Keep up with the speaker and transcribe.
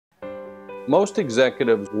Most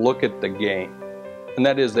executives look at the game, and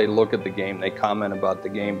that is they look at the game, they comment about the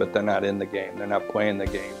game, but they're not in the game, they're not playing the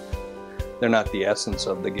game. They're not the essence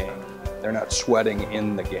of the game. They're not sweating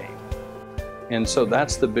in the game. And so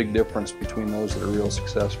that's the big difference between those that are real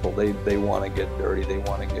successful. They want to get dirty, they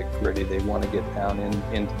want to get gritty, they want to get down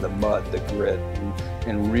into the mud, the grit,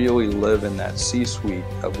 and really live in that C-suite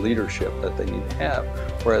of leadership that they need to have,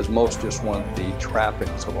 whereas most just want the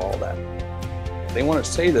trappings of all that. They want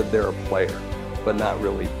to say that they're a player, but not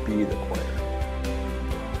really be the player.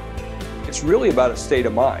 It's really about a state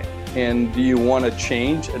of mind. And do you want to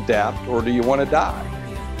change, adapt, or do you want to die?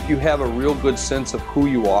 If you have a real good sense of who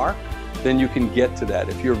you are, then you can get to that.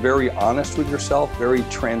 If you're very honest with yourself, very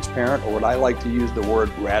transparent, or what I like to use the word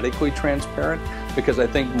radically transparent, because I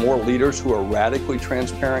think more leaders who are radically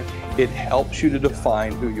transparent, it helps you to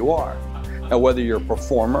define who you are. Now, whether you're a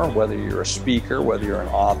performer, whether you're a speaker, whether you're an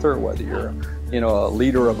author, whether you're a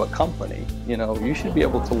leader of a company, you should be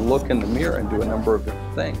able to look in the mirror and do a number of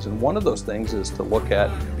different things. And one of those things is to look at,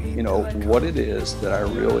 what it is that I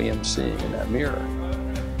really am seeing in that mirror.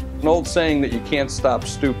 An old saying that you can't stop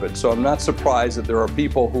stupid, so I'm not surprised that there are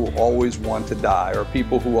people who always want to die or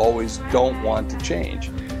people who always don't want to change.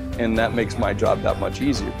 And that makes my job that much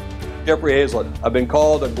easier. Jeffrey Hayzlett. I've been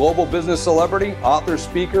called a global business celebrity, author,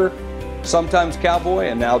 speaker, sometimes cowboy,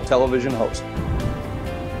 and now television host.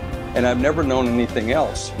 And I've never known anything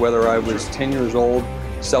else, whether I was 10 years old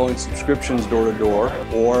selling subscriptions door to door,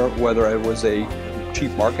 or whether I was a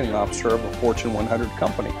chief marketing officer of a Fortune 100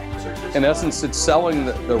 company. In essence, it's selling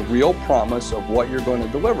the real promise of what you're going to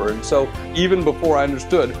deliver. And so even before I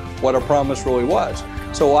understood what a promise really was,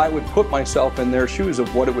 so I would put myself in their shoes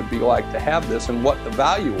of what it would be like to have this and what the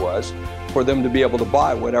value was for them to be able to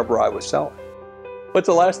buy whatever I was selling. What's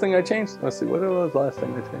the last thing I changed? Let's see, what was the last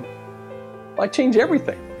thing I changed? I changed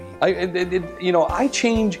everything. I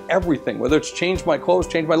change everything, whether it's change my clothes,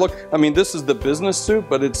 change my look. I mean, this is the business suit,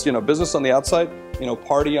 but it's, business on the outside,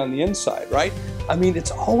 party on the inside, right? I mean,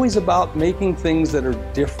 it's always about making things that are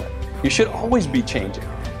different. You should always be changing.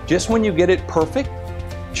 Just when you get it perfect,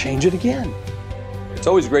 change it again. It's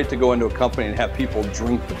always great to go into a company and have people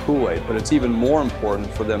drink the Kool-Aid, but it's even more important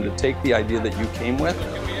for them to take the idea that you came with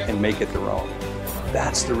and make it their own.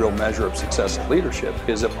 That's the real measure of success in leadership,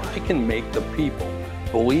 is if I can make the people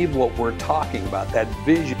believe what we're talking about, that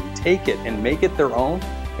vision, take it and make it their own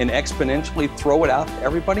and exponentially throw it out to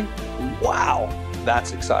everybody, wow,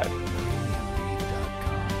 that's exciting.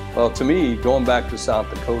 Well, to me, going back to South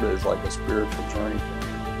Dakota is like a spiritual journey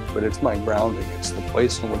for me, but it's my grounding. It's the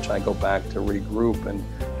place in which I go back to regroup and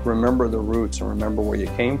remember the roots and remember where you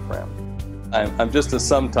came from. I'm just a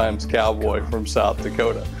sometimes cowboy from South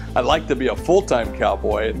Dakota. I'd like to be a full-time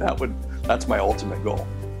cowboy, and that's my ultimate goal.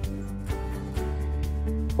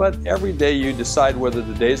 But every day you decide whether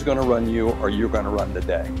the day is going to run you or you're going to run the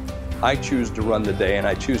day. I choose to run the day, and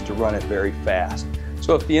I choose to run it very fast.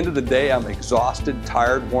 So if at the end of the day I'm exhausted,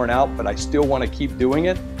 tired, worn out, but I still want to keep doing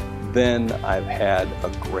it, then I've had a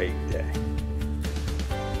great day.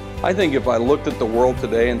 I think if I looked at the world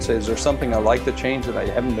today and say, is there something I'd like to change that I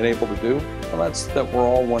haven't been able to do? Well, that's that we're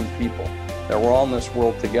all one people, that we're all in this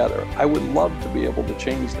world together. I would love to be able to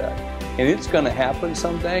change that. And it's going to happen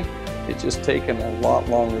someday. It's just taken a lot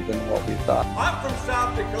longer than what we thought. I'm from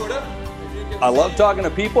South Dakota. I love talking to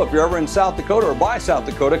people. If you're ever in South Dakota or by South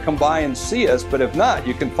Dakota, come by and see us. But if not,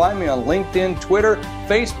 you can find me on LinkedIn, Twitter,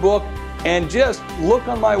 Facebook, and just look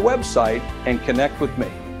on my website and connect with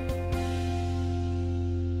me.